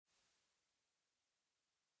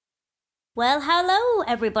Well, hello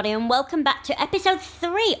everybody and welcome back to episode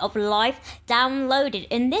 3 of Life Downloaded.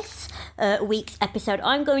 In this week's episode,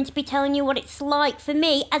 I'm going to be telling you what it's like for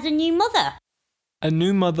me as a new mother. A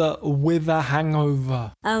new mother with a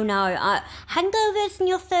hangover. Oh no, hangovers in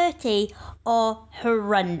your 30 are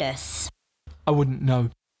horrendous. I wouldn't know.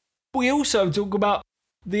 We also talk about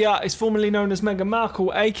the artist formerly known as Meghan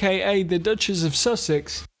Markle, aka the Duchess of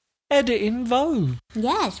Sussex, editing Vogue.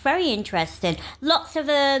 Yes, very interesting. Lots of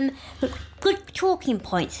good talking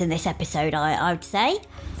points in this episode, I would say.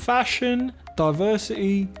 Fashion,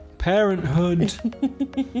 diversity, parenthood,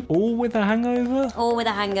 all with a hangover? All with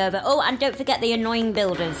a hangover. Oh, and don't forget the annoying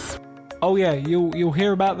builders. Oh yeah, you'll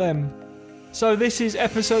hear about them. So this is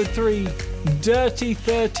episode 3, Dirty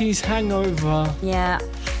 30s Hangover. Yeah.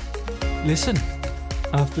 Listen,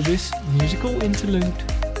 after this musical interlude.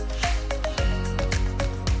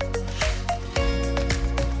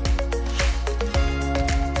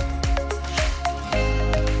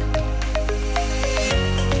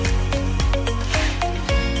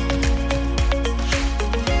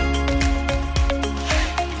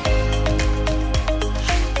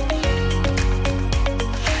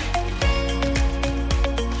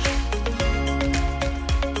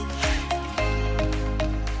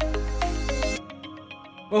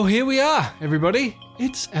 Well, here we are, everybody.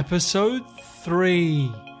 It's episode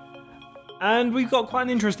 3. And we've got quite an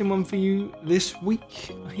interesting one for you this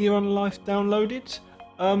week here on Life Downloaded.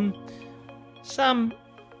 Sam.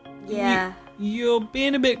 Yeah. You're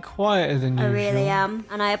being a bit quieter than usual. I really am,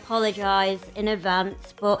 and I apologise in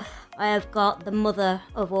advance, but I have got the mother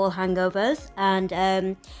of all hangovers,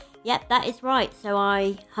 and yep, that is right. So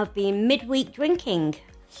I have been midweek drinking.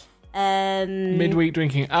 Midweek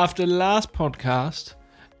drinking. After the last podcast,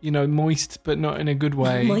 you know, moist but not in a good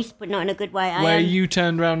way. Moist but not in a good way. Where you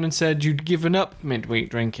turned around and said you'd given up midweek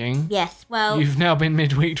drinking. Yes, well... You've now been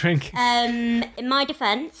midweek drinking. In my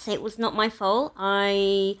defence, it was not my fault.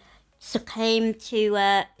 I succumbed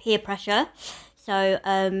to peer pressure. So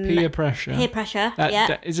peer pressure. Peer pressure.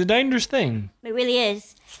 Yeah, it's a dangerous thing. It really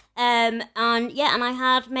is. And I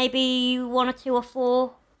had maybe 1 or 2 or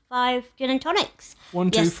 4, 5 gin and tonics.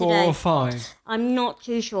 1, 2, 4 or 5. I'm not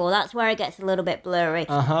too sure. That's where it gets a little bit blurry.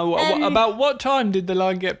 About what time did the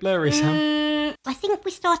line get blurry, Sam? I think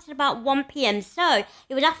we started about 1 p.m. So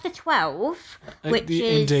it was after 12,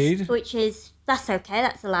 Indeed. Which is that's okay.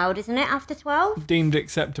 That's allowed, isn't it? After 12, deemed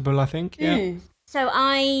acceptable, I think. Yeah. So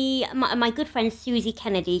my good friend Susie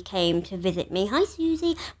Kennedy came to visit me. Hi,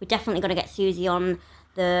 Susie. We're definitely going to get Susie on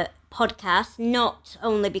the podcast, not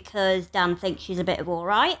only because Dan thinks she's a bit of all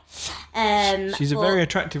right. She's a very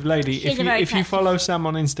attractive lady. If you follow Sam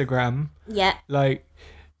on Instagram, yeah, like,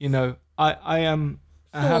 you know, I am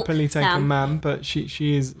a happily taken man, but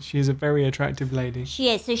she is a very attractive lady. She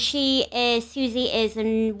is. So Susie is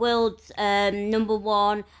a world's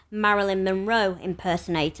 #1 Marilyn Monroe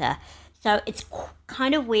impersonator. So it's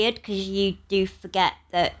kind of weird because you do forget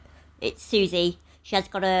that it's Susie. She has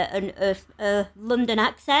got a London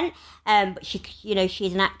accent, but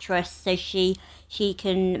she's an actress, so she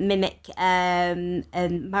can mimic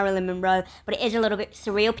Marilyn Monroe. But it is a little bit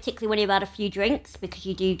surreal, particularly when you've had a few drinks, because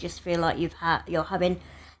you do just feel like you're having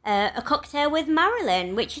a cocktail with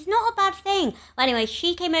Marilyn, which is not a bad thing. But anyway,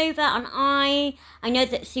 she came over, and I know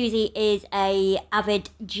that Susie is a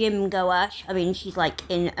avid gym goer. I mean, she's like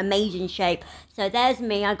in amazing shape. So there's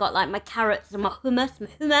me. I got like my carrots and my hummus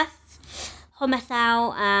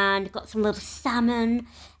out, and got some little salmon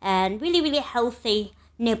and really, really healthy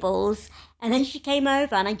nibbles. And then she came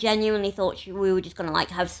over, and I genuinely thought we were just going to like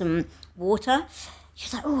have some water. She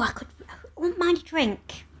was like, oh, I wouldn't mind a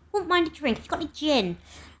drink. Have you got any gin?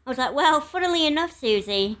 I was like, well, funnily enough,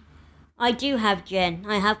 Susie, I do have gin.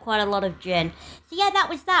 I have quite a lot of gin. So yeah, that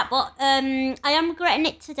was that. But I am regretting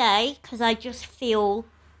it today because I just feel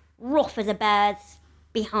rough as a bear's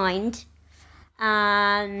behind.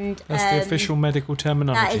 And that's the official medical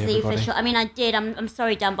terminology. That is everybody. Official. I mean, I did. I'm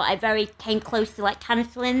sorry, Dan, but I came close to like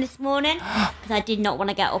cancelling this morning because I did not want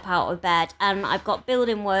to get up out of bed. And I've got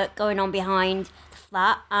building work going on behind the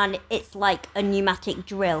flat, and it's like a pneumatic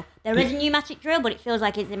drill. There is a pneumatic drill, but it feels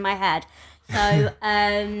like it's in my head. So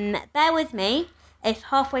bear with me. If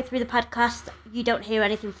halfway through the podcast you don't hear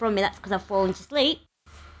anything from me, that's because I've fallen to sleep.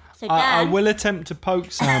 So Dan, I will attempt to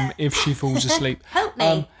poke Sam if she falls asleep. Poke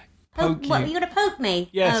me. Poke what, you. are you going to poke me?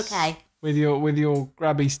 Yes. Okay. With your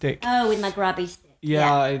grabby stick. Oh, with my grabby stick.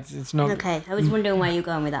 Yeah. It's not... Okay, I was wondering where you're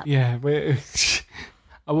going with that. Yeah,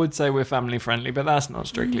 I would say we're family friendly, but that's not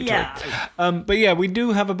strictly true. But yeah, we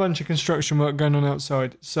do have a bunch of construction work going on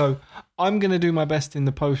outside, so I'm going to do my best in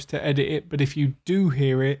the post to edit it, but if you do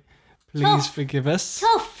hear it, please forgive us.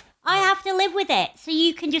 Tough. I have to live with it, so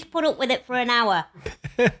you can just put up with it for an hour.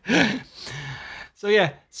 So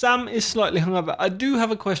yeah, Sam is slightly hungover. I do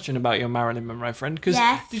have a question about your Marilyn Monroe friend, because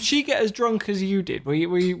Yes. did she get as drunk as you did? Were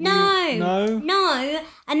you No.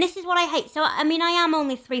 And this is what I hate. So, I mean, I am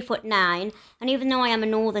only 3'9", and even though I am a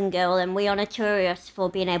northern girl and we are notorious for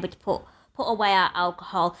being able to put away our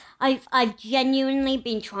alcohol, I've genuinely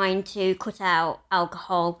been trying to cut out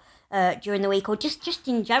alcohol during the week, or just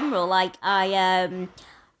in general. Like, I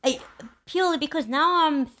purely because now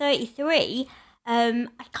I'm 33,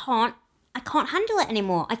 I can't handle it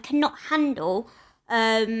anymore. I cannot handle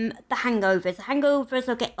the hangovers. The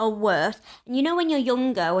hangovers are worse. And you know when you're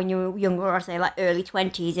younger, I say like early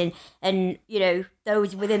 20s, and you know,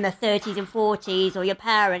 those within the 30s and 40s, or your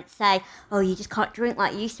parents say, oh, you just can't drink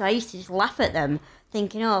like you used to. I used to just laugh at them,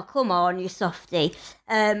 thinking, oh, come on, you softy.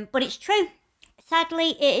 But it's true.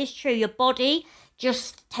 Sadly, it is true. Your body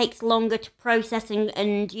just takes longer to process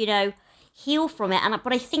and you know, heal from it.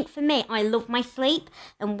 But I think for me, I love my sleep,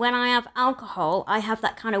 and when I have alcohol, I have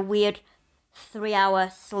that kind of weird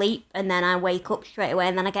 3-hour sleep, and then I wake up straight away,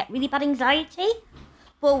 and then I get really bad anxiety.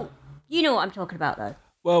 Well, you know what I'm talking about, though.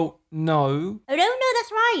 Well, no. Oh, no,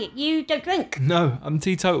 that's right. You don't drink. No, I'm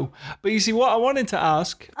teetotal. But you see, what I wanted to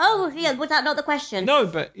ask... Oh, yeah, was that not the question? No,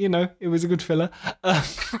 but, you know, it was a good filler.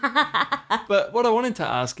 But what I wanted to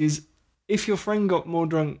ask is, if your friend got more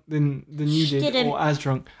drunk than you did, or as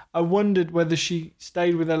drunk, I wondered whether she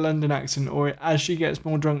stayed with her London accent, or as she gets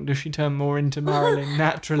more drunk, does she turn more into Marilyn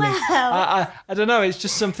naturally? Well, I don't know. It's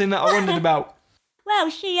just something that I wondered about. Well,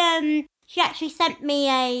 she actually sent me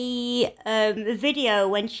a video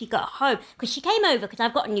when she got home, because she came over because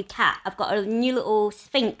I've got a new cat. I've got a new little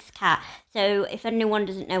Sphinx cat. So if anyone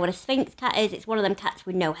doesn't know what a Sphinx cat is, it's one of them cats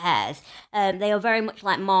with no hairs. They are very much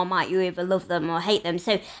like Marmite. You either love them or hate them.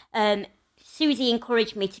 So Susie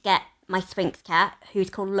encouraged me to get my Sphinx cat, who's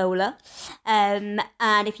called Lola. And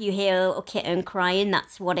if you hear a little kitten crying,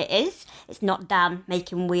 that's what it is. It's not Dan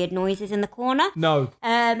making weird noises in the corner. No.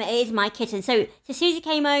 It is my kitten. So Susie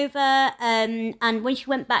came over, and when she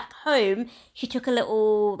went back home, she took a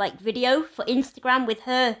little video for Instagram with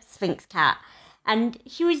her Sphinx cat, and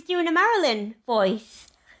she was doing a Marilyn voice.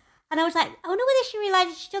 And I was like, I wonder whether she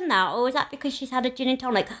realised she'd done that, or is that because she's had a gin and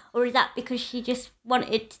tonic, or is that because she just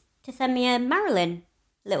wanted to send me a Marilyn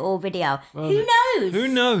little video? Well, who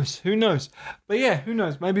knows? But yeah, who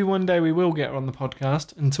knows? Maybe one day we will get her on the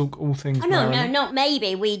podcast and talk all things Marilyn. No, not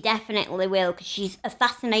maybe. We definitely will, because she's a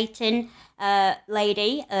fascinating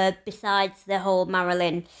lady. Besides the whole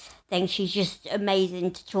Marilyn thing, she's just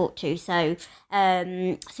amazing to talk to. So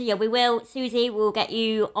yeah, we will. Susie, we'll get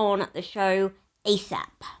you on the show ASAP.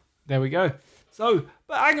 There we go. So,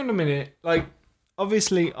 but hang on a minute.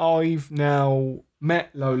 Obviously, I've now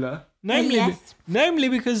met Lola. Namely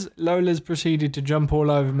because Lola's proceeded to jump all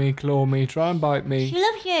over me, claw me, try and bite me. She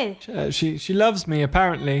loves you. She loves me,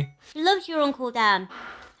 apparently. She loves your Uncle Dan.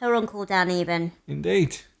 Her Uncle Dan, even.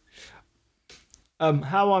 Indeed.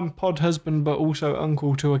 How I'm pod husband but also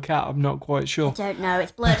uncle to a cat, I'm not quite sure. I don't know.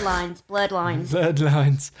 It's blurred lines. Blurred lines. Blurred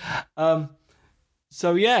lines.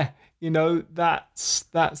 So yeah, you know, that's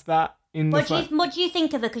that. What do you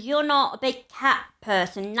think of her? Because you're not a big cat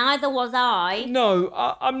person. Neither was I. No,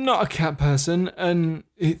 I'm not a cat person. And,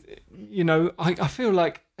 you know, I feel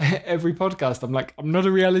like every podcast I'm like, I'm not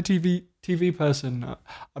a reality TV person.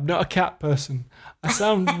 I'm not a cat person. I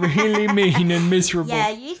sound really mean and miserable. Yeah,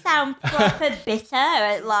 you sound proper bitter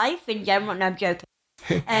at life in general. No, I'm joking.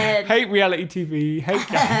 Hate reality TV, hate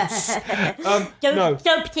cats. Don't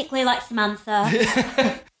particularly like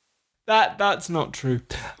Samantha. That's not true.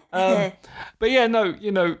 But yeah, no,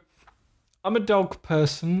 you know, I'm a dog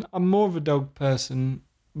person. I'm more of a dog person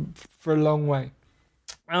for a long way.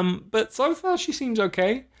 But so far she seems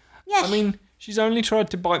okay. Yeah. I mean, she's only tried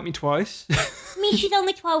to bite me twice. I mean, she's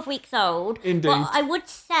only 12 weeks old. Indeed. But I would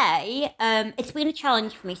say it's been a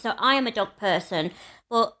challenge for me. So I am a dog person,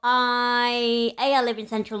 but I live in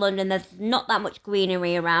central London. There's not that much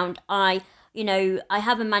greenery around. I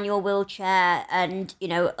have a manual wheelchair, and, you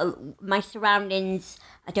know, my surroundings,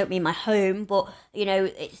 I don't mean my home, but, you know,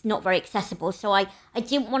 it's not very accessible. So I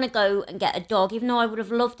didn't want to go and get a dog, even though I would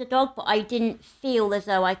have loved a dog, but I didn't feel as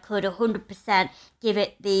though I could 100% give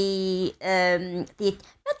it not the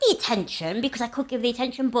attention, because I could give the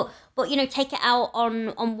attention, but you know, take it out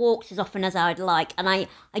on walks as often as I'd like. And I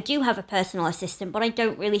do have a personal assistant, but I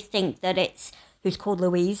don't really think that it's, who's called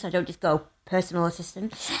Louise. I don't just go personal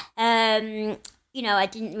assistant. You know, I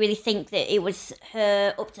didn't really think that it was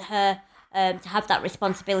up to her to have that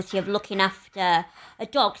responsibility of looking after a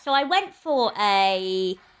dog. So I went for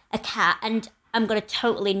a cat, and I'm going to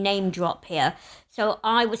totally name drop here. So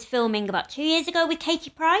I was filming about 2 years ago with Katie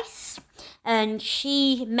Price, and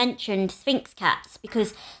she mentioned Sphinx cats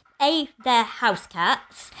because A, they're house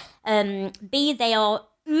cats, B, they are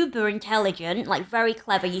uber intelligent, like very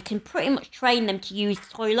clever. You can pretty much train them to use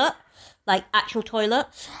the toilet, like actual toilet.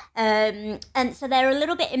 And so they're a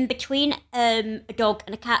little bit in between a dog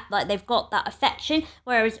and a cat, like they've got that affection,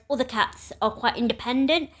 whereas other cats are quite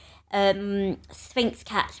independent. Sphinx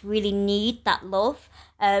cats really need that love,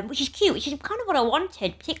 which is cute, which is kind of what I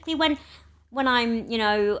wanted, particularly when I'm,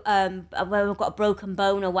 when I've got a broken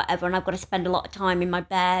bone or whatever, and I've got to spend a lot of time in my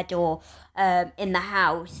bed or in the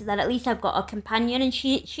house. Then at least I've got a companion, and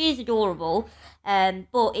she is adorable.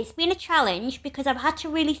 But it's been a challenge because I've had to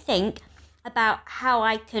really think about how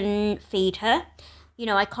I can feed her.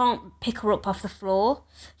 I can't pick her up off the floor.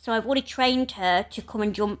 So I've already trained her to come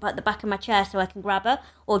and jump at the back of my chair so I can grab her,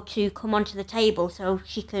 or to come onto the table so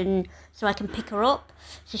I can pick her up.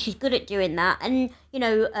 So she's good at doing that. And,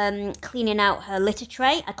 cleaning out her litter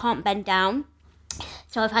tray. I can't bend down.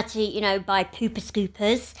 So I've had to, buy pooper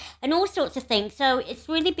scoopers and all sorts of things. So it's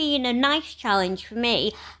really been a nice challenge for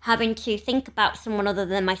me, having to think about someone other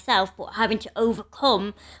than myself, but having to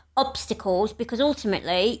overcome obstacles, because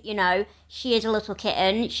ultimately, she is a little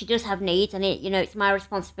kitten. She does have needs, and it's my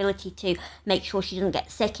responsibility to make sure she doesn't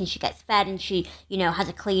get sick and she gets fed and she, has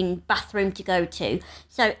a clean bathroom to go to.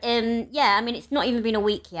 So, it's not even been a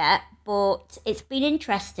week yet, but it's been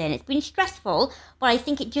interesting. It's been stressful, but I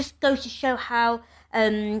think it just goes to show how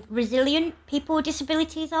resilient people with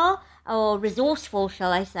disabilities are, or resourceful,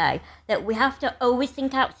 shall I say, that we have to always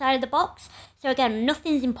think outside of the box. So again,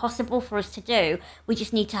 nothing's impossible for us to do. We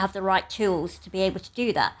just need to have the right tools to be able to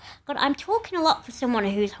do that. God, I'm talking a lot for someone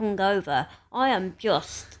who's hungover. I am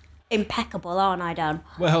just impeccable, aren't I, Dan?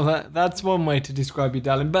 Well, that's one way to describe you,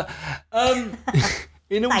 darling. But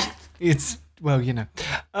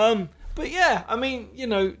but yeah,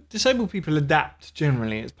 disabled people adapt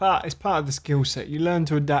generally. It's part of the skill set. You learn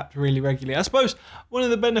to adapt really regularly. I suppose one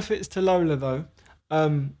of the benefits to Lola, though,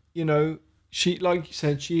 she, like you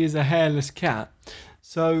said, she is a hairless cat.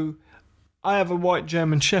 So I have a white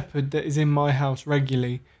German Shepherd that is in my house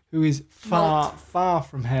regularly, who is far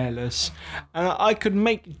from hairless, and I could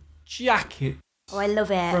make jackets. Oh, I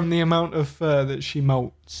love it. From the amount of fur that she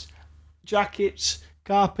molts. Jackets,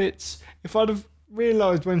 carpets. If I'd have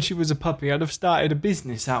realised when she was a puppy, I'd have started a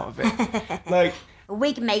business out of it. Like a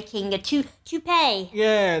wig making, a toupee.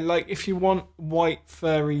 Yeah, like if you want white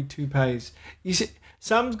furry toupees. You see,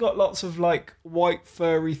 Sam's got lots of like white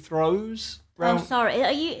furry throws. I'm sorry.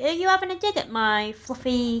 Are you having a dig at my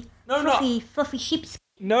fluffy sheepskin?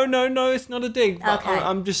 No, it's not a dig. But okay.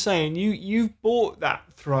 I'm just saying, you've bought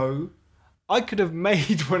that throw. I could have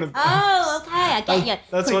made one of those. Oh, okay, I get you.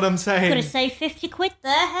 That's what I'm saying. Could have saved 50 quid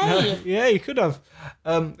there, hey. Yeah, you could have.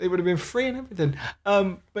 It would have been free and everything.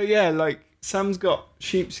 But yeah, like Sam's got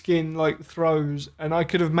sheepskin like throws, and I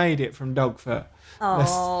could have made it from dog fur.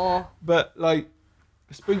 Oh. But like,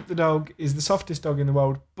 Spook the dog is the softest dog in the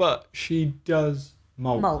world, but she does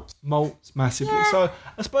molts massively. Yeah. So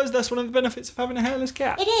I suppose that's one of the benefits of having a hairless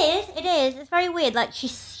cat. It is. It's very weird. Like she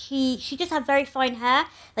does have very fine hair.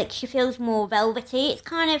 Like she feels more velvety. It's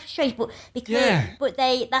kind of strange, but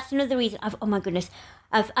that's another reason. Oh my goodness.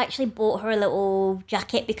 I've actually bought her a little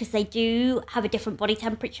jacket because they do have a different body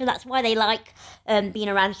temperature. That's why they like being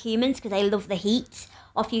around humans, because they love the heat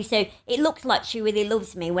off you. So it looks like she really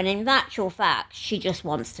loves me, when in actual fact she just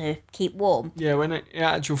wants to keep warm. Yeah, when in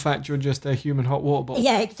actual fact you're just a human hot water bottle.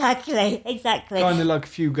 Yeah, exactly. Kind of like a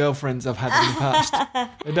few girlfriends I've had in the past.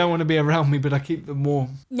 They don't want to be around me, but I keep them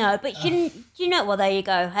warm. No, but do you know? Well, there you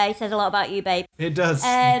go. Hey, says a lot about you, babe. It does.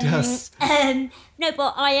 It does. No,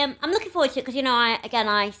 but I'm looking forward to it, because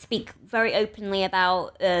I speak very openly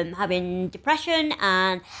about having depression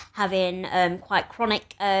and having quite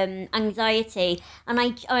chronic anxiety, and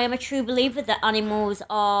I am a true believer that animals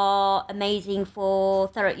are amazing for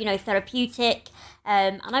therapeutic,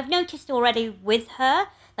 and I've noticed already with her,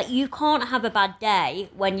 like, you can't have a bad day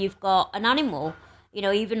when you've got an animal.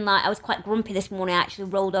 Even like I was quite grumpy this morning. I actually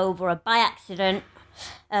rolled over her by accident.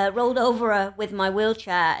 Rolled over her with my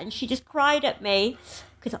wheelchair, and she just cried at me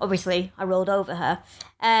because obviously I rolled over her.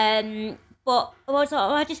 But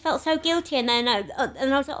I just felt so guilty, and then I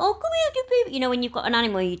was like, oh, come here, do baby. When you've got an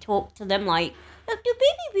animal, you talk to them like, oh, do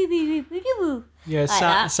baby. Yeah,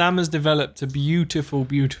 like Sam has developed a beautiful,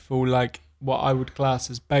 like what I would class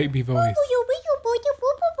as baby voice.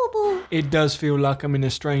 It does feel like I'm in a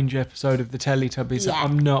strange episode of the Teletubbies. Yeah.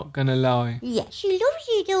 I'm not gonna lie. Yeah, she loves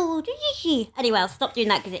you, doesn't she? Anyway, I'll stop doing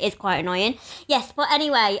that because it is quite annoying. Yes, but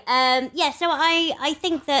anyway, so I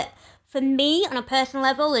think that for me, on a personal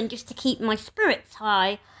level, and just to keep my spirits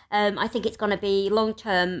high, I think it's going to be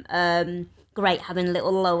long-term great having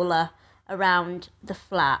little Lola around the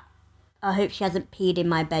flat. I hope she hasn't peed in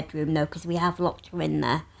my bedroom, though, because we have locked her in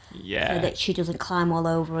there. Yeah. So that she doesn't climb all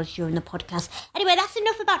over us during the podcast. Anyway, that's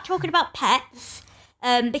enough about talking about pets,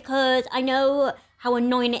 because I know how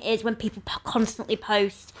annoying it is when people constantly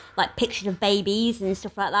post like pictures of babies and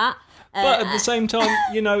stuff like that. But at the same time,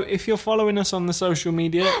 if you're following us on the social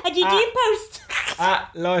media, and you do post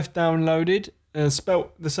at Life Downloaded,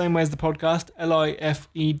 spelt the same way as the podcast,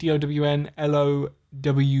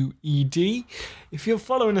 LifeDownLowed. If you're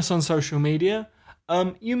following us on social media,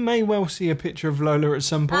 you may well see a picture of Lola at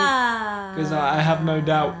some point, because I have no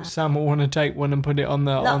doubt Sam will want to take one and put it on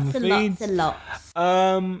the feeds. Lots.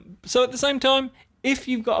 So at the same time, if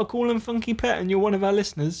you've got a cool and funky pet and you're one of our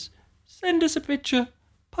listeners, send us a picture,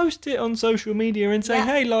 post it on social media, and say,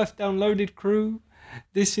 "Hey, Life Downloaded crew,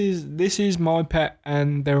 this is my pet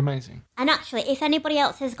and they're amazing." And actually, if anybody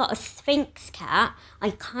else has got a Sphinx cat,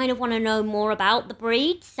 I kind of want to know more about the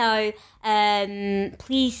breed. So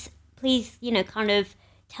please, kind of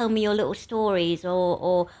tell me your little stories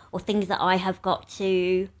or things that I have got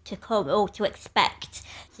to come or to expect.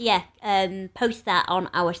 So post that on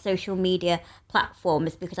our social media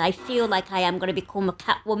platforms, because I feel like I am going to become a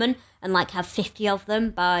cat woman and have 50 of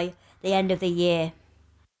them by the end of the year.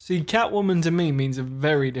 See, Catwoman to me means a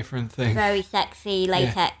very different thing. Very sexy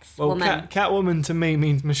latex woman. Catwoman to me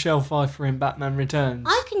means Michelle Pfeiffer in Batman Returns.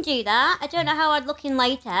 I can do that. I don't know how I'd look in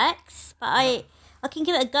latex, but I can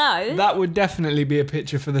give it a go. That would definitely be a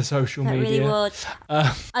picture for the social media. That really would.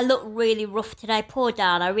 I look really rough today. Poor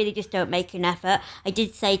Dan. I really just don't make an effort. I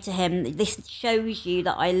did say to him, this shows you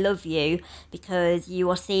that I love you because you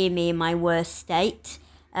are seeing me in my worst state.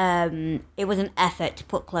 It was an effort to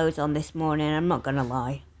put clothes on this morning. I'm not going to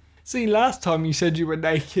lie. See, last time you said you were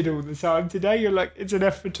naked all the time. Today you're like, it's an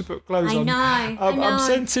effort to put clothes on. I know. I'm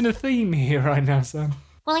sensing a theme here right now, Sam.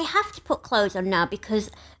 Well, I have to put clothes on now because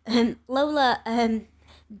Lola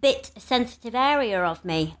bit a sensitive area of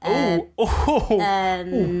me. So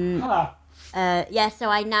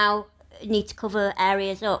I now need to cover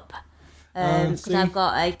areas up because I've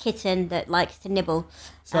got a kitten that likes to nibble.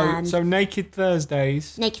 So Naked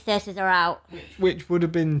Thursdays. Naked Thursdays are out. Which would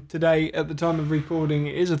have been today at the time of recording.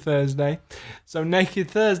 It is a Thursday. So Naked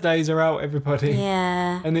Thursdays are out, everybody.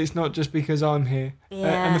 Yeah. And it's not just because I'm here.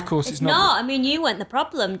 Yeah. And of course it's not. I mean, you weren't the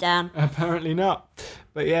problem, Dan. Apparently not.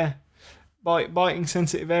 But yeah. Biting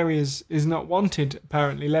sensitive areas is not wanted,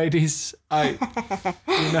 apparently, ladies. I'd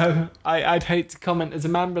hate to comment as a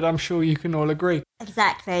man, but I'm sure you can all agree.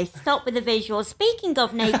 Exactly. Stop with the visuals. Speaking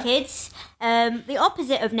of nakeds, the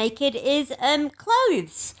opposite of naked is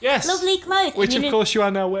clothes. Yes. Lovely clothes. Which, of course, you are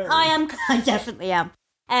now wearing. I definitely am.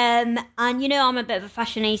 And I'm a bit of a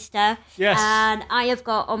fashionista. Yes. And I have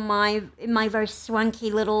got in my very swanky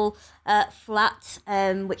little flat,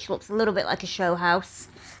 which looks a little bit like a show house.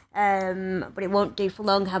 But it won't do for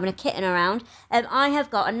long having a kitten around. I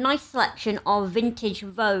have got a nice selection of vintage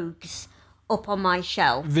Vogues up on my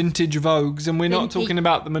shelf. Vintage Vogues, and we're not talking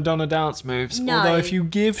about the Madonna dance moves. No. Although if you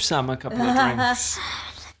give Sam a couple of drinks.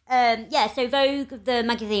 So Vogue, the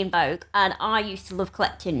magazine Vogue, and I used to love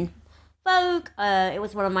collecting Vogue. It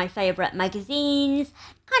was one of my favourite magazines.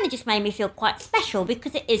 Kind of just made me feel quite special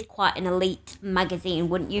because it is quite an elite magazine,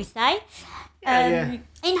 wouldn't you say? Yeah.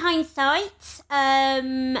 In hindsight,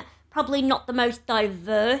 probably not the most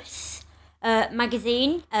diverse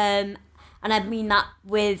magazine, and I mean that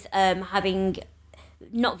with having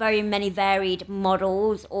not very many varied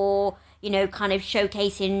models or, kind of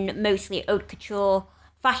showcasing mostly haute couture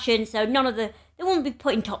fashion, so they won't be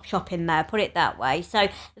putting Topshop in there, put it that way. So a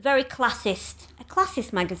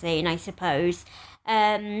classist magazine, I suppose. But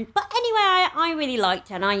anyway, I really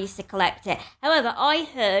liked it and I used to collect it. However, I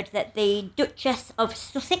heard that the Duchess of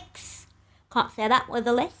Sussex, can't say that with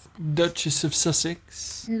a lisp. Duchess of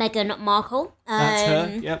Sussex. Meghan Markle. That's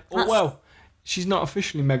her, yep. Well, she's not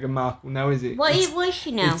officially Meghan Markle now, is it? What is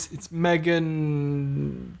she now? It's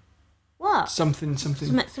Meghan... What? Something.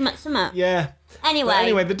 Something. Yeah.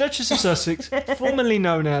 Anyway, the Duchess of Sussex, formerly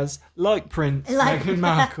known as, like Prince, Meghan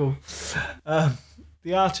Markle.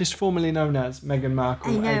 The artist formerly known as Meghan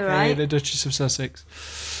Markle, I know, aka right? the Duchess of Sussex.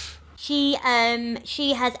 She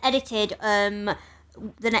has edited the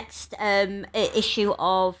next issue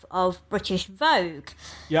of British Vogue.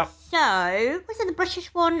 Yep. So was it the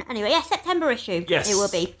British one? Anyway, yeah, September issue. Yes, it will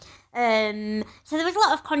be. So there was a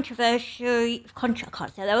lot of controversy. Controversy.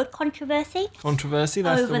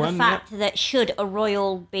 That's over the one. The fact that should a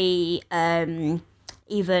royal be,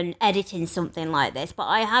 even editing something like this, but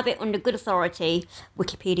I have it under good authority,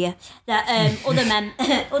 Wikipedia, that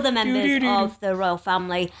other members of the royal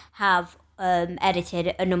family have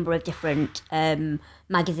edited a number of different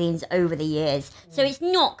magazines over the years. So it's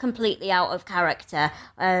not completely out of character,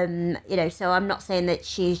 so I'm not saying that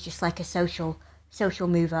she's just like a social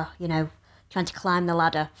mover, trying to climb the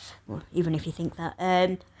ladder, well, even if you think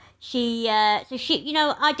that. She,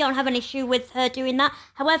 I don't have an issue with her doing that.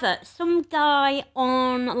 However, some guy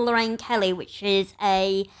on Lorraine Kelly, which is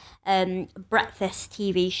a breakfast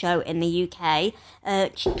TV show in the UK.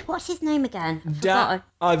 What's his name again?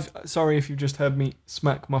 Sorry if you just heard me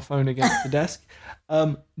smack my phone against the desk.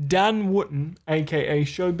 Dan Wootton, aka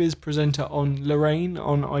showbiz presenter on Lorraine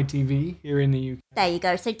on ITV here in the UK. There you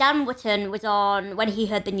go. So Dan Wootton was on when he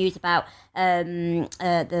heard the news about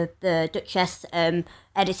the Duchess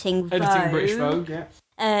editing British Vogue, yeah.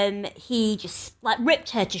 He just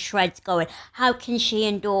ripped her to shreds, going, how can she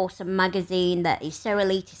endorse a magazine that is so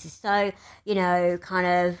elitist, is so, kind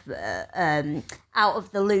of out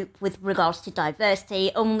of the loop with regards to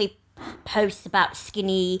diversity, only posts about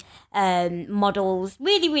skinny models,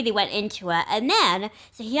 really went into her. And then,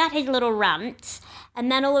 so he had his little rant,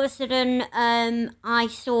 and then all of a sudden I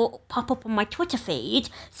saw pop up on my Twitter feed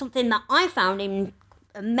something that I found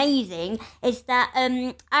amazing, is that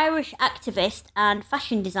Irish activist and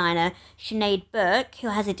fashion designer Sinead Burke, who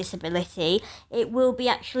has a disability, it will be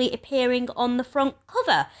actually appearing on the front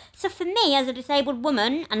cover. So for me, as a disabled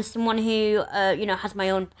woman and someone who has my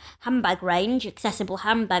own handbag range, accessible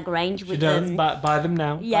handbag range, with buy them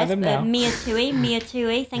now. Yes, buy them now. Mia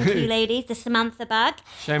Tui, thank you ladies, the Samantha bag.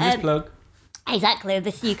 Shameless plug. Exactly,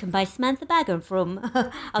 this you can buy Samantha bag from.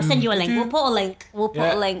 I'll send you a link. We'll put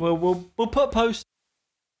a link. We'll put a post.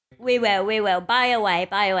 We will. Buy away.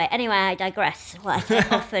 Anyway, I digress. Like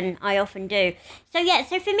I often do.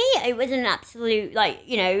 So for me, it was an absolute, what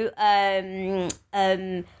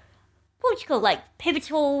would you call,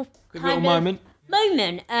 pivotal kind of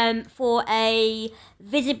moment for a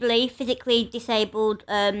visibly, physically disabled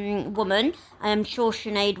woman. I'm sure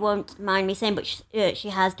Sinead won't mind me saying, but she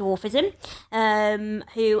has dwarfism,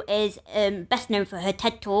 who is best known for her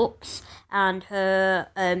TED Talks and her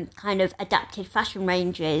kind of adapted fashion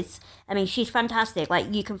ranges. I mean, she's fantastic.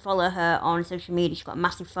 You can follow her on social media. She's got a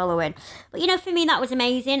massive following. But, for me, that was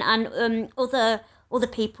amazing. And other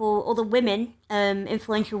people, other women,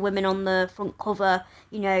 influential women on the front cover,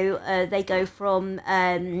 they go from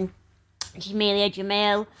Jamelia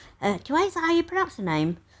Jamil. Is that how you pronounce her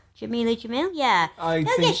name? Jamelia Jamil? Yeah. I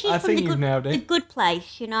think you've nailed it. The Good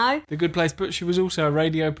Place, The Good Place, but she was also a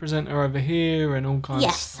radio presenter over here and all kinds.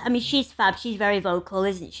 Yes, I mean, she's fab. She's very vocal,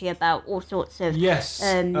 isn't she, about all sorts of all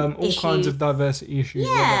issues. Kinds of diversity issues.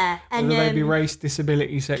 Yeah. Whether they be race,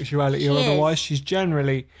 disability, sexuality, or otherwise. She's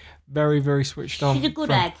generally very, very switched on. She's a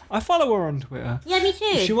good egg. I follow her on Twitter. Yeah, me too.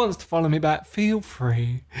 If she wants to follow me back, feel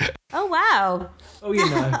free. Oh, wow. Oh,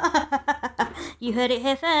 You heard it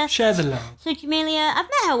here first. Share the love. So, Jamelia, I've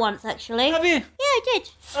met her once, actually. Have you? Yeah, I did.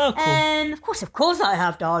 Oh, cool. Of course I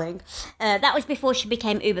have, darling. That was before she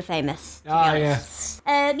became uber famous, to be honest.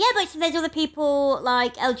 But so there's other people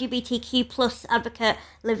like LGBTQ plus advocate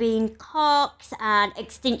Levine Cox and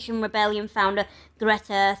Extinction Rebellion founder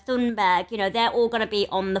Greta Thunberg. They're all going to be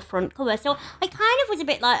on the front cover. So I kind of was a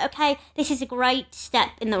bit like, okay, this is a great step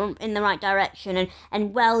in the right direction,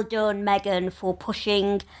 and well done, Meghan, for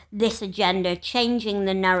pushing this agenda, changing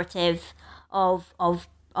the narrative of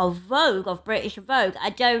Vogue, of British Vogue.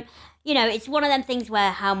 I don't, it's one of them things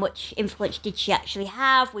where how much influence did she actually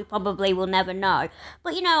have? We probably will never know.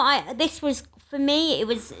 But, this was, for me, it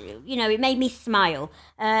was, it made me smile.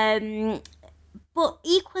 But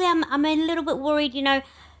equally, I'm a little bit worried,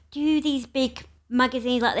 do these big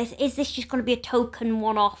magazines like this, is this just going to be a token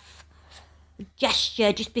one-off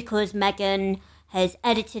gesture just because Meghan has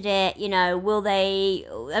edited it?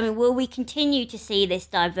 Will we continue to see this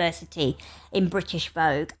diversity in British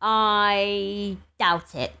Vogue? I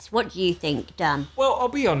doubt it. What do you think, Dan? Well, I'll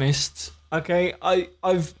be honest, okay?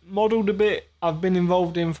 I've modelled a bit, I've been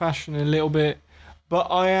involved in fashion a little bit, but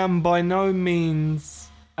I am by no means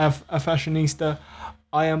a fashionista.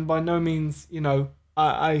 I am by no means,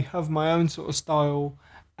 I have my own sort of style,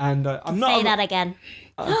 and I'm not... Say that again.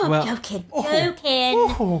 Joking.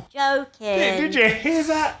 Did you hear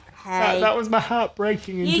that? Hey. That was my heart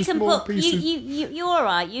breaking into small pieces. You're all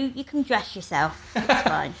right. You can dress yourself. It's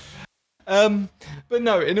fine. But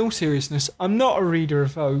no, in all seriousness, I'm not a reader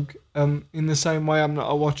of Vogue. In the same way, I'm not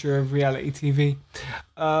a watcher of reality TV.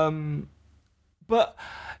 But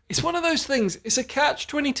it's one of those things. It's a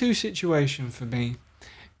catch-22 situation for me,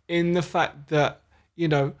 in the fact that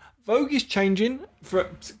Vogue is changing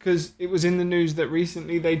because it was in the news that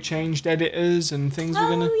recently they changed editors and things were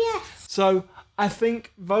gonna. yes. So I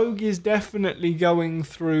think Vogue is definitely going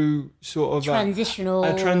through sort of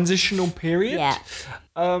a transitional period. Yeah.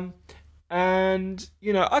 And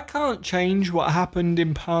you know, I can't change what happened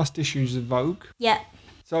in past issues of Vogue. Yeah.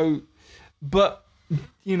 So, but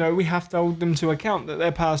you know, we have to hold them to account that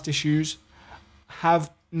their past issues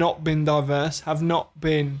have not been diverse, have not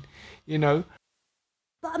been, you know.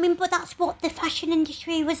 But I mean, that's what the fashion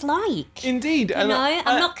industry was like. Indeed. You know,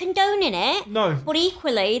 I'm not condoning it. No. But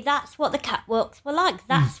equally, that's what the catwalks were like.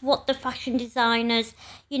 That's what the fashion designers,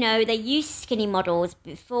 you know, they used skinny models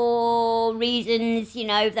for reasons, you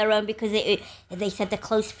know, of their own, because they said the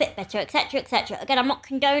clothes fit better, etc., etc. Again, I'm not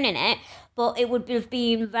condoning it, but it would have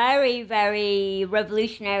been very, very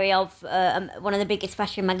revolutionary of one of the biggest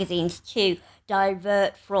fashion magazines to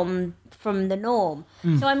divert from the norm.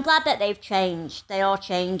 So I'm glad that they've changed. They are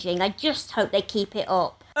changing. I just hope they keep it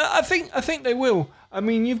up. I think they will. I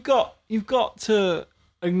mean, you've got to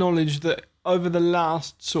acknowledge that over the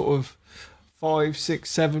last sort of 5, 6,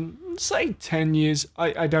 7, say 10 years.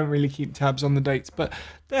 I don't really keep tabs on the dates, but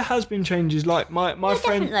there has been changes. Like my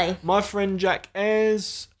friend Jack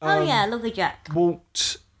Ayres. Lovely Jack.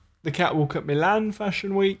 Walked the catwalk at Milan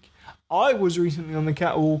Fashion Week. I was recently on the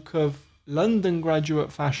catwalk of London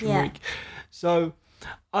Graduate Fashion Week. So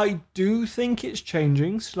I do think it's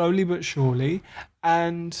changing slowly but surely.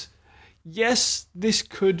 And yes, this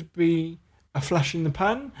could be a flash in the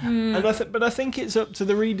pan. And but I think it's up to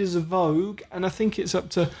the readers of Vogue, and I think it's up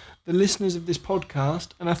to the listeners of this podcast,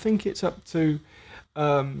 and I think it's up to,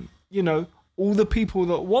 you know, all the people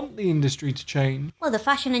that want the industry to change. Well, the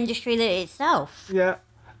fashion industry itself. Yeah.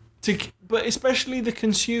 But especially the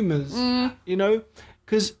consumers, you know,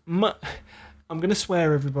 because I'm going to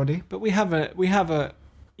swear, everybody, but we have a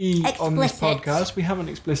E explicit on this podcast. We have an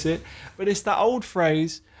explicit, but it's that old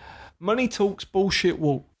phrase, money talks, bullshit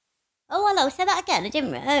walks. Oh, hello, say that again. I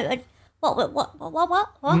didn't...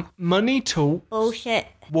 What? Money talks. Bullshit.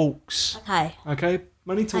 Walks. Okay.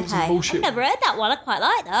 Money talks and bullshit. I've never heard that one. I quite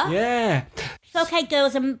like that. Yeah. Okay,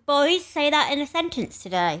 girls and boys, say that in a sentence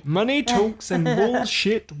today. Money talks and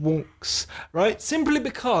bullshit walks. Right? Simply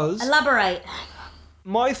because... Elaborate.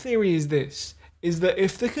 My theory is this, is that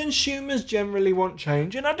if the consumers generally want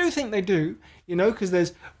change, and I do think they do, you know, because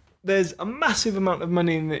there's a massive amount of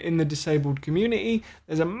money in the disabled community.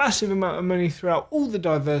 There's a massive amount of money throughout all the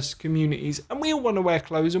diverse communities, and we all want to wear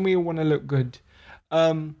clothes and we all want to look good.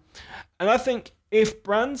 And I think if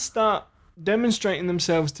brands start demonstrating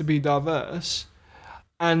themselves to be diverse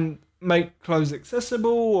and make clothes accessible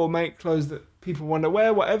or make clothes that people want to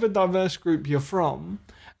wear, whatever diverse group you're from,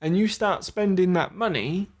 and you start spending that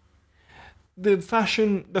money, the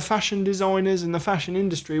fashion designers and the fashion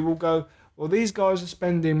industry will go, well, these guys are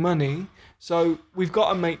spending money, so we've got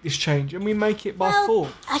to make this change, and we make it by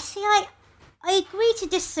force. I agree to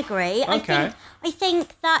disagree. Okay. I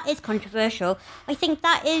think that is controversial. I think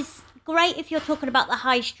that is great if you're talking about the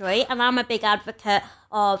high street, and I'm a big advocate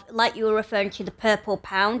of, like you were referring to, the purple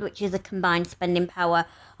pound, which is a combined spending power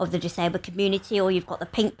of the disabled community, or you've got the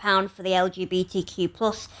pink pound for the LGBTQ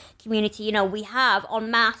plus community. You know, we have en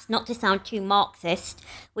masse, not to sound too Marxist,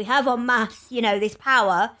 we have en masse, you know, this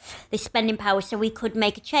power, this spending power, so we could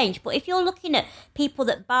make a change. But if you're looking at people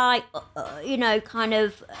that buy, you know, kind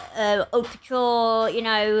of haute couture, you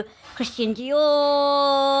know, Christian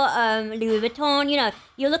Dior, Louis Vuitton, you know,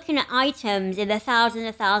 you're looking at items in the thousands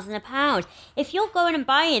of pounds. If you're going and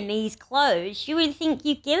buying these clothes, you really think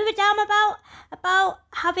you give a damn about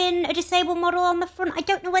having a disabled model on the front? I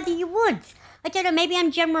don't know whether you would. I don't know, maybe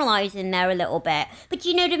I'm generalising there a little bit. But do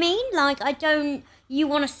you know what I mean? Like, you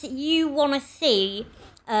want to see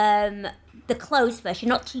the clothes first. You're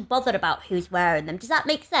not too bothered about who's wearing them. Does that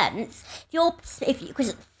make sense?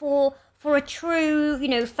 Because for a true, you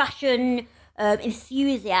know, fashion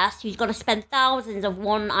enthusiast who's got to spend thousands of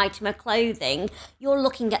one item of clothing, you're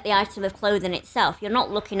looking at the item of clothing itself. You're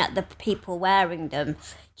not looking at the people wearing them.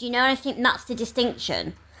 Do you know? I think that's the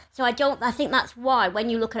distinction. So I think that's why when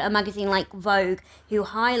you look at a magazine like Vogue, who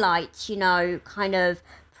highlights, you know, kind of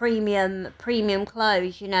premium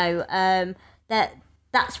clothes, you know, that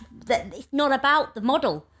it's not about the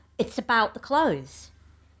model, it's about the clothes.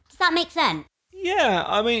 Does that make sense? Yeah,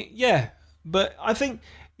 I mean, yeah, but I think,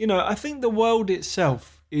 you know, I think the world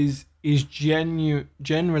itself is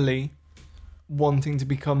generally wanting to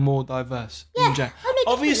become more diverse. Yeah,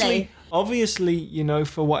 obviously, you know,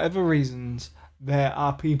 for whatever reasons, there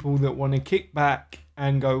are people that want to kick back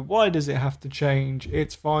and go, why does it have to change?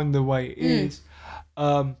 It's fine the way it is.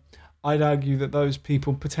 I'd argue that those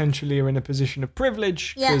people potentially are in a position of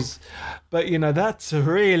privilege. Yeah. But, that's a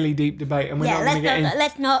really deep debate, and we're not going to get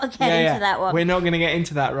let's not get into that one. We're not going to get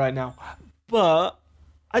into that right now. But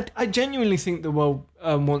I genuinely think the world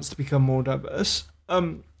wants to become more diverse.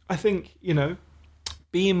 I think,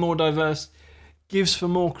 being more diverse gives for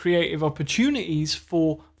more creative opportunities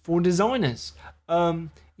for designers.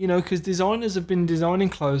 Because designers have been designing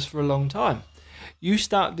clothes for a long time. You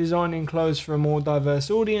start designing clothes for a more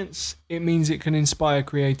diverse audience, it means it can inspire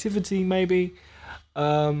creativity, maybe.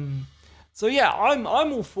 I'm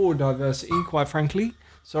all for diversity, quite frankly.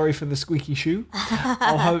 Sorry for the squeaky shoe.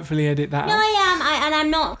 I'll hopefully edit that out. No, I am, and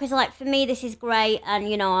I'm not, because for me this is great, and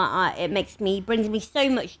it brings me so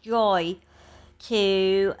much joy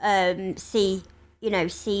to see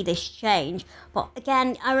this change. But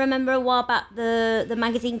again, I remember a while back the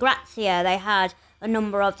magazine Grazia, they had a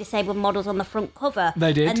number of disabled models on the front cover.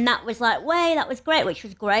 They did. And that was like, that was great, which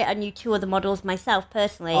was great. I knew 2 other models myself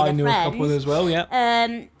personally. I knew a couple as well, yeah.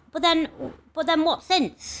 But then what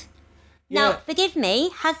since? Now, forgive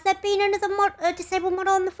me, has there been another disabled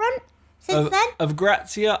model on the front since then? Of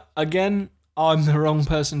Grazia, again, I'm the wrong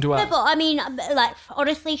person to ask. No, but I mean,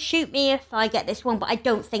 honestly, shoot me if I get this wrong, but I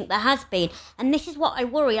don't think there has been. And this is what I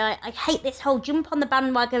worry. I hate this whole jump on the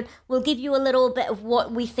bandwagon. We'll give you a little bit of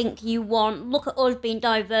what we think you want. Look at us being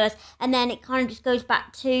diverse. And then it kind of just goes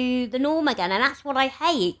back to the norm again. And that's what I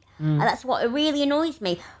hate. And that's what really annoys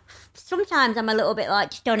me. Sometimes I'm a little bit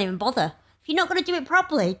like, just don't even bother. If you're not going to do it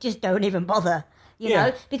properly, just don't even bother. You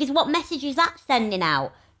know? Because what message is that sending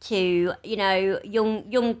out to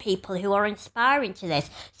young people who are inspiring to this?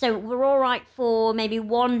 So we're all right for maybe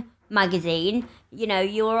one magazine,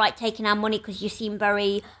 you're all right taking our money because you seem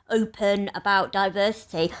very open about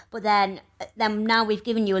diversity, but then now we've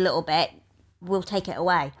given you a little bit, we'll take it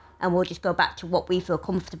away and we'll just go back to what we feel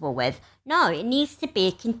comfortable with. No, it needs to be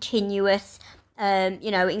a continuous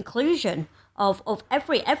inclusion of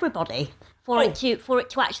everybody for it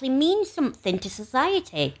to actually mean something to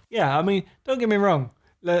society. Yeah, I mean, don't get me wrong.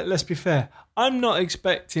 Let's be fair. I'm not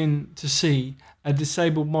expecting to see a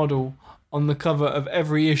disabled model on the cover of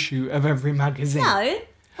every issue of every magazine. No,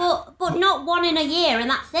 but not one in a year,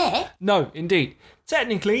 and that's it. No, indeed.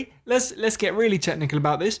 Technically, let's get really technical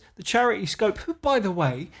about this. The charity Scope, who, by the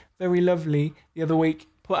way, very lovely, the other week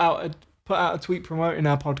put out a tweet promoting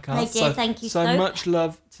our podcast. They did, thank you, so Scope. much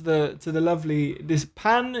love to the lovely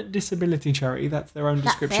Pan Disability Charity. That's their own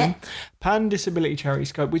description. Pan Disability Charity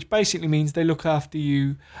Scope, which basically means they look after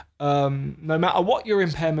you, no matter what your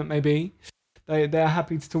impairment may be. They're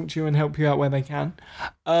happy to talk to you and help you out where they can.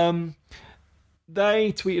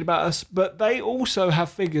 They tweeted about us, but they also have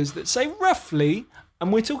figures that say roughly,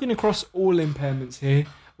 and we're talking across all impairments here,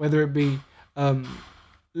 whether it be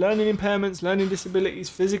learning impairments, learning disabilities,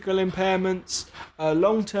 physical impairments,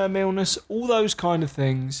 long-term illness, all those kind of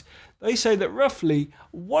things. They say that roughly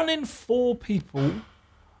 1 in 4 people,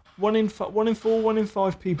 1 in 5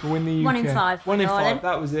 people in the UK. 1 in 5. 1 in 5,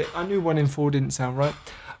 that was it. I knew 1 in 4 didn't sound right.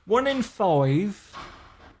 1 in 5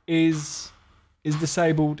 is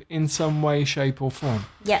disabled in some way, shape or form.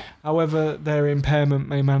 Yeah. However, their impairment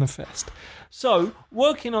may manifest. So,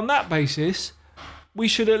 working on that basis, we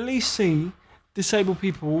should at least see disabled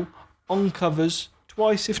people on covers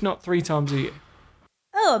twice, if not 3 times a year.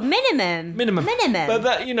 Oh, minimum. But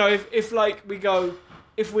that,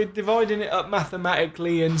 if we're dividing it up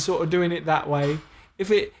mathematically and sort of doing it that way,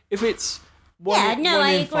 if it's one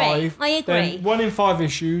in 5, I agree. then 1 in 5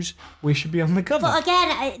 issues, we should be on the cover. But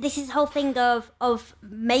again, this is the whole thing of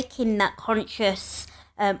making that conscious.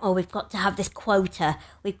 We've got to have this quota.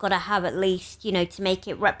 We've got to have at least, to make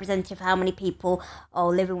it representative how many people are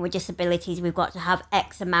living with disabilities. We've got to have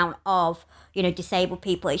X amount of, disabled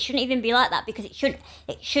people. It shouldn't even be like that, because it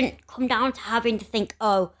shouldn't come down to having to think,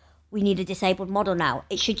 we need a disabled model now.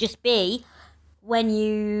 It should just be when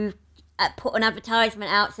you put an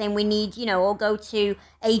advertisement out saying we need, or go to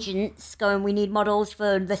agents going, we need models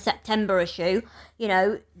for the September issue.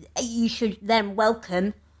 You should then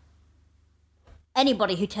welcome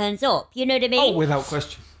anybody who turns up, you know what I mean? Oh, without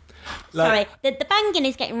question. Sorry, the banging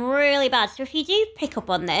is getting really bad. So if you do pick up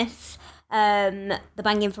on this, the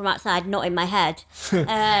banging from outside, not in my head.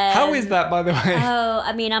 How is that, by the way? Oh,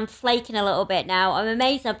 I mean, I'm flaking a little bit now. I'm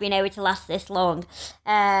amazed I've been able to last this long.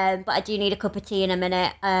 But I do need a cup of tea in a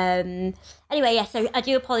minute. Anyway, yeah, so I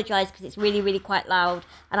do apologise because it's really, really quite loud.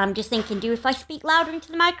 And I'm just thinking, if I speak louder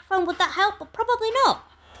into the microphone, would that help? But probably not.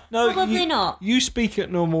 No, probably not. You speak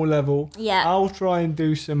at normal level. Yeah. I'll try and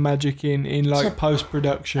do some magic in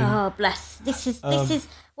post-production. Oh, bless. This is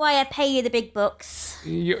why I pay you the big bucks.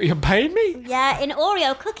 You're paying me? Yeah, in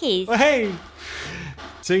Oreo cookies. Well, hey,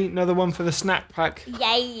 See, another one for the snack pack.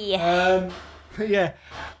 Yay! Yeah.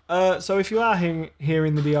 So if you are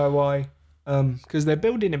hearing the DIY, because they're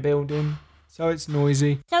building a building, so it's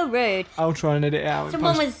noisy. So rude. I'll try and edit it out.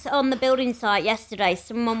 Someone was on the building site yesterday.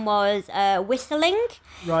 Someone was whistling.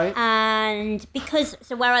 Right. And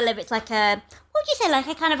so where I live, it's like what would you say, like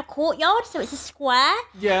a kind of a courtyard? So it's a square.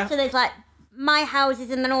 Yeah. So there's like my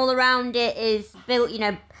houses, and then all around it is built,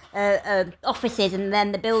 offices, and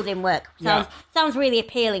then the building work. Sounds really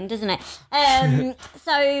appealing, doesn't it?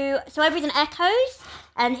 So everything echoes,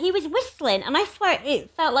 and he was whistling, and I swear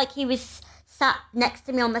it felt like he was sat next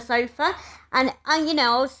to me on the sofa, and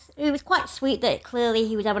it was quite sweet that clearly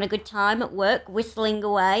he was having a good time at work, whistling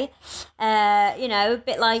away.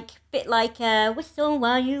 Bit like whistle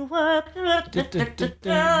while you work. Was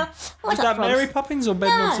that Mary Poppins or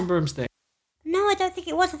Bedknobs and Broomstick? No, I don't think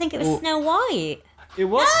it was. I think it was Snow White. It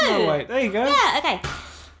was Snow White. There you go. Yeah, okay.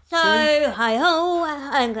 So, hi-ho,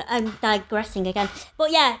 I'm digressing again.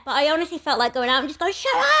 But I honestly felt like going out and just going,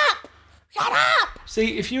 shut up! Shut up!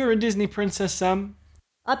 See, if you were a Disney princess, Sam...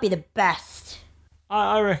 I'd be the best.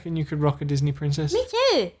 I reckon you could rock a Disney princess. Me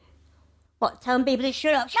too. What, telling people to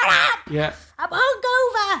shut up? Shut up! Yeah. I'm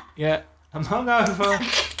hungover! Yeah, I'm hungover.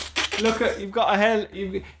 Look at, you've got a hair...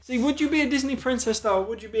 See, would you be a Disney princess, though, or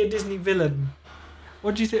would you be a Disney villain?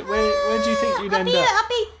 What do you think? Where do you think you'd end up? I'd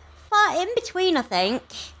be far in between, I think.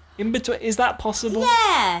 In between? Is that possible?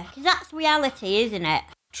 Yeah, because that's reality, isn't it?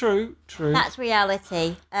 True. That's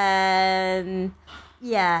reality. Yeah,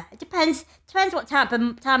 it depends what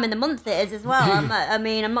time in the month it is as well. I'm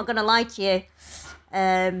not going to lie to you.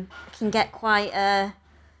 It can get quite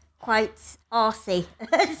arsey.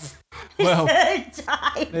 Well,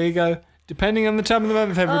 there you go. Depending on the time of the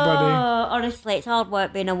month, everybody. Oh, honestly, it's hard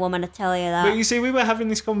work being a woman, I tell you that. But you see, we were having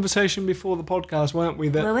this conversation before the podcast, weren't we?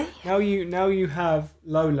 Were we? Now you have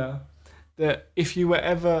Lola. That if you were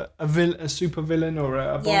ever a super villain or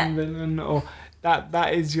a Bond villain, or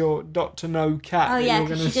that is your Dr. No cat. Oh yeah,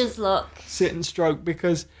 because she does look. Sit and stroke,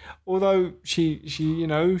 because although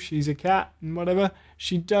she's a cat and whatever,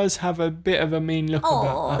 she does have a bit of a mean look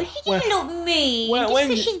about her. She doesn't look mean. Just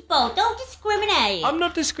because she's bald. Don't discriminate. I'm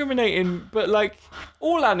not discriminating, but like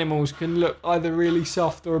all animals can look either really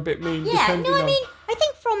soft or a bit mean. Yeah, I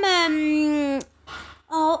think from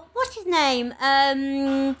what's his name?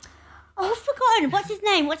 I've forgotten. What's his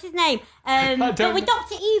name? But with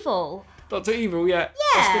Dr. Evil. Dr. Evil, yeah.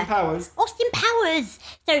 Yeah. Austin Powers.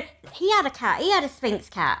 So he had a cat. He had a Sphinx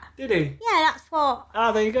cat. Did he? Yeah, that's what.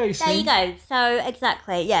 There you go. You see? There you go. So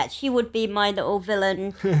exactly, yeah, she would be my little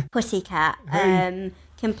villain pussycat.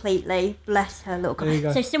 Completely. Bless her little. There you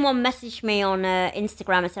go. So someone messaged me on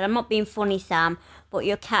Instagram and said, "I'm not being funny, Sam, but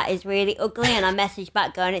your cat is really ugly." And I messaged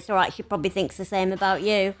back going, "It's all right. She probably thinks the same about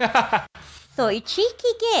you." Thought, you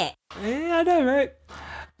cheeky git. Yeah, I know, right?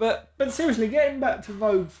 But seriously, getting back to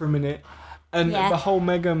Vogue for a minute, and the whole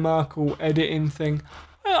Meghan Markle editing thing,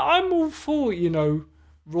 I'm all for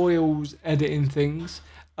royals editing things,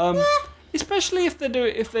 especially if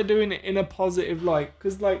they're doing it in a positive light,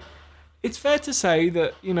 because like it's fair to say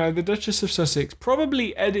that the Duchess of Sussex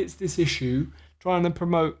probably edits this issue trying to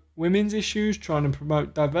promote women's issues, trying to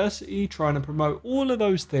promote diversity, trying to promote all of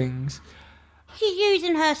those things. She's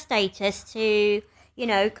using her status to,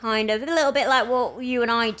 kind of a little bit like what you and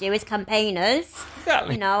I do as campaigners.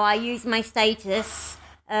 Exactly. I use my status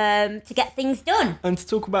to get things done. And to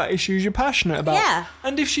talk about issues you're passionate about. Yeah.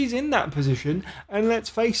 And if she's in that position, and let's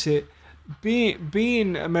face it,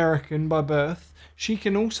 being American by birth, she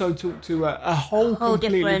can also talk to a whole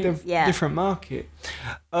completely different market.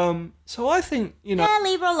 So I think, Yeah,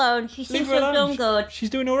 leave her alone. She seems to have done good. She's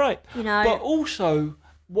doing all right. But also,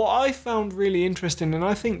 what I found really interesting, and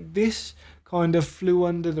I think this kind of flew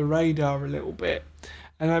under the radar a little bit,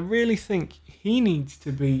 and I really think he needs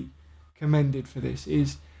to be commended for this,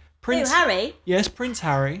 is Prince Harry? Yes, Prince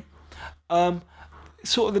Harry.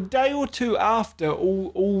 Sort of the day or two after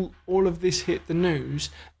all of this hit the news,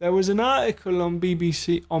 there was an article on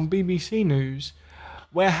BBC News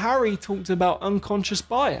where Harry talked about unconscious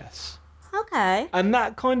bias. Okay. And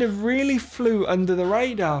that kind of really flew under the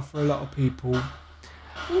radar for a lot of people.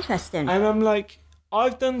 Interesting. And I'm like,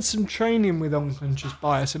 I've done some training with unconscious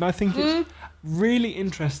bias, and I think it's really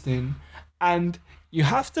interesting, and you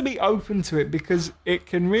have to be open to it because it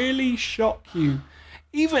can really shock you.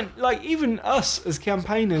 Even us as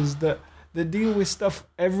campaigners that deal with stuff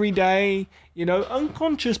every day,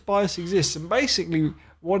 unconscious bias exists, and basically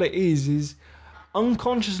what it is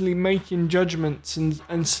unconsciously making judgments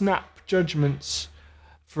and snap judgments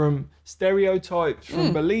from stereotypes,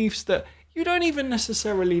 from beliefs that you don't even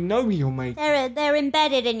necessarily know you're making. They're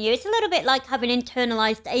embedded in you. It's a little bit like having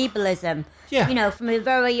internalized ableism. Yeah. You know, from a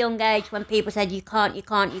very young age when people said you can't,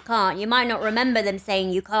 you might not remember them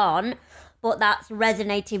saying you can't, but that's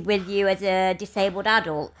resonated with you as a disabled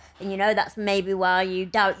adult. And, you know, that's maybe why you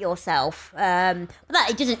doubt yourself. But that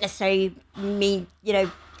it doesn't necessarily mean, you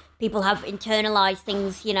know, people have internalized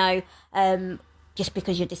things, you know, just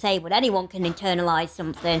because you're disabled. Anyone can internalize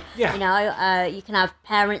something. Yeah. You know, you can have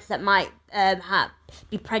parents that might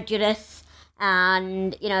be prejudiced,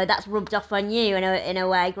 and, you know, that's rubbed off on you in a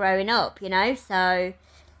way growing up, you know. So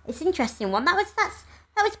it's an interesting one. That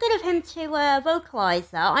was good of him to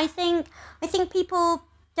vocalise that. I think people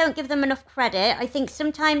don't give them enough credit. I think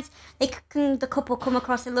sometimes the couple come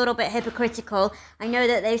across a little bit hypocritical. I know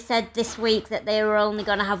that they said this week that they were only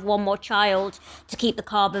going to have one more child to keep the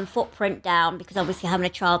carbon footprint down, because obviously having a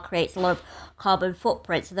child creates a lot of carbon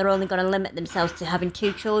footprint, so they're only going to limit themselves to having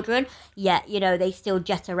 2 children, yet, you know, they still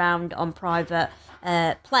jet around on private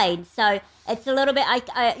planes. So it's a little bit,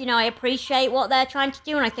 I appreciate what they're trying to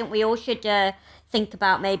do, and I think we all should think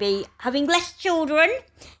about maybe having less children.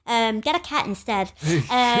 Get a cat instead.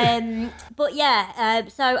 But yeah,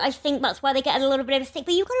 so I think that's why they get a little bit of a stick.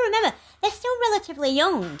 But you've got to remember, they're still relatively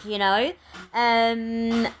young, you know.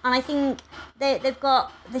 And I think they've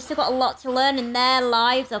still got a lot to learn, and their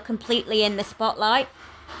lives are completely in the spotlight.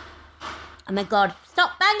 Oh my God,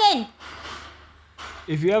 stop banging!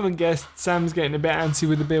 If you haven't guessed, Sam's getting a bit antsy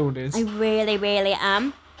with the builders. I really, really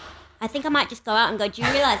am. I think I might just go out and go, do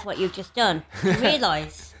you realise what you've just done? Do you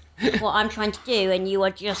realise what I'm trying to do, and you are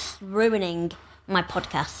just ruining my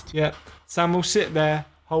podcast? Yeah. Sam will sit there,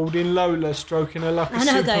 holding Lola, stroking her like a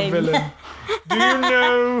know, supervillain. Do you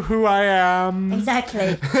know who I am?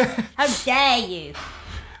 Exactly. How dare you?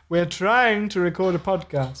 We're trying to record a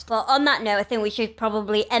podcast. But on that note, I think we should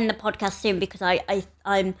probably end the podcast soon, because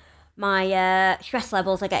I'm my stress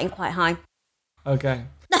levels are getting quite high. Okay.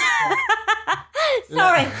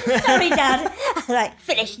 Sorry, Dad. Like,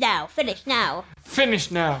 finish now. Finish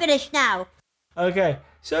now. Okay,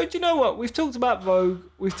 so do you know what? We've talked about Vogue,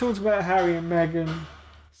 we've talked about Harry and Meghan.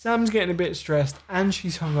 Sam's getting a bit stressed, and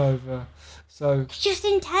she's hungover. So it's just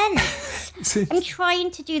intense. I'm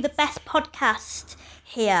trying to do the best podcast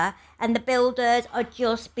here, and the builders are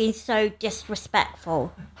just being so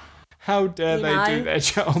disrespectful. How dare they do their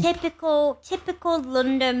job? Typical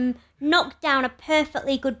London, knock down a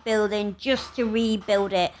perfectly good building just to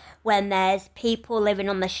rebuild it, when there's people living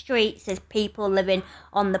on the streets, there's people living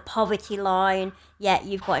on the poverty line, yet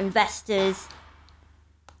you've got investors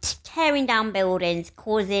tearing down buildings,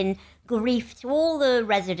 causing grief to all the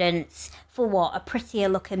residents for what? A prettier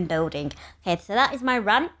looking building. Okay, so that is my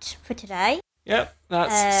rant for today. Yep,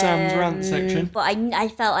 that's Sam's rant section. But I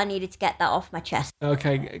felt I needed to get that off my chest.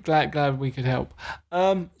 Okay, glad we could help.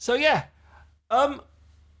 So yeah,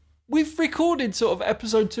 we've recorded sort of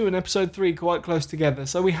episode 2 and episode 3 quite close together,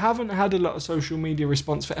 so we haven't had a lot of social media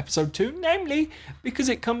response for episode 2, namely because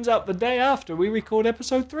it comes out the day after we record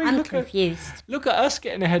episode 3. I'm confused. Look at us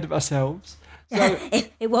getting ahead of ourselves. So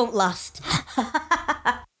it won't last.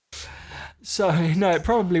 So no, it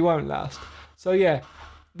probably won't last. So yeah.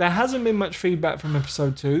 There hasn't been much feedback from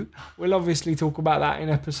episode 2. We'll obviously talk about that in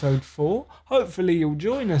episode 4. Hopefully you'll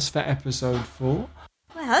join us for episode 4.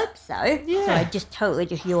 I hope so. Yeah. So I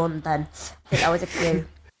just yawned then. I think that was a clue.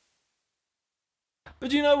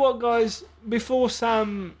 But you know what, guys? Before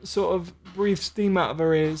Sam sort of breathes steam out of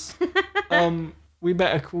her ears, we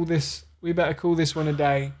better call this one a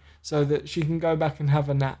day, so that she can go back and have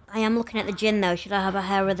a nap. I am looking at the gin though. Should I have a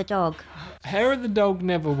hair of the dog? Hair of the dog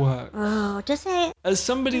never works. Oh, does it? As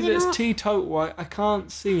somebody that's teetotal, I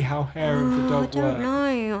can't see how hair of the dog works. I don't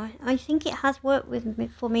know. I think it has worked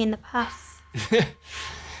for me in the past.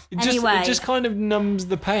 It just kind of numbs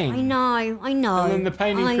the pain. I know. And then the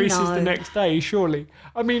pain increases the next day, surely.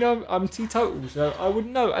 I mean, I'm teetotal, so I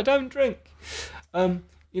wouldn't know. I don't drink. But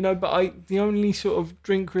the only sort of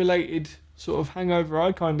drink-related sort of hangover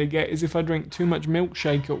I kind of get is if I drink too much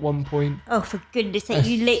milkshake at one point. Oh, for goodness sake,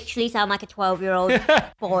 you literally sound like a 12-year-old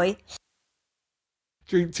boy.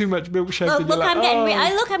 Drink too much milkshake and look, you're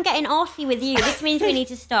like, I'm getting arsey with you. This means we need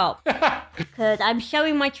to stop. Because I'm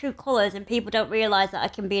showing my true colours and people don't realise that I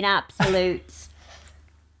can be an absolute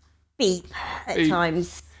beep at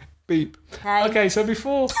times. Beep. Okay, so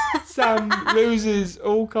before Sam loses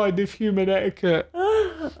all kind of human etiquette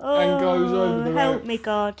and goes over the help me,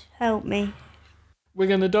 God, help me. We're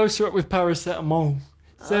going to dose her up with paracetamol,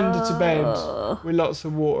 send her to bed with lots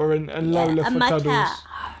of water and Lola for cuddles. Cat.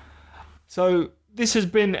 So this has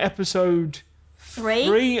been episode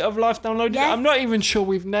 3 of Life Downloaded. Yes. I'm not even sure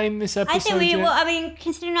we've named this episode yet.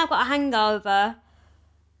 Considering I've got a hangover,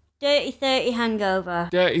 Dirty 30 hangover.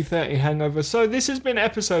 Dirty 30 hangover. So this has been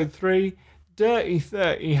episode 3, Dirty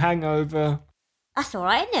 30 hangover. That's all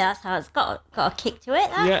right, isn't it? That's how it's got a kick to it.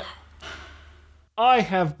 That. Yeah. I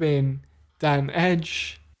have been Dan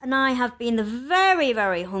Edge. And I have been the very,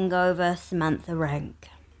 very hungover Samantha Rank.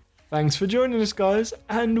 Thanks for joining us, guys,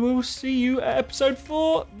 and we'll see you at episode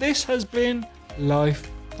 4. This has been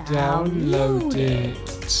Life Downloaded.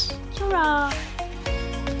 Ta-ra.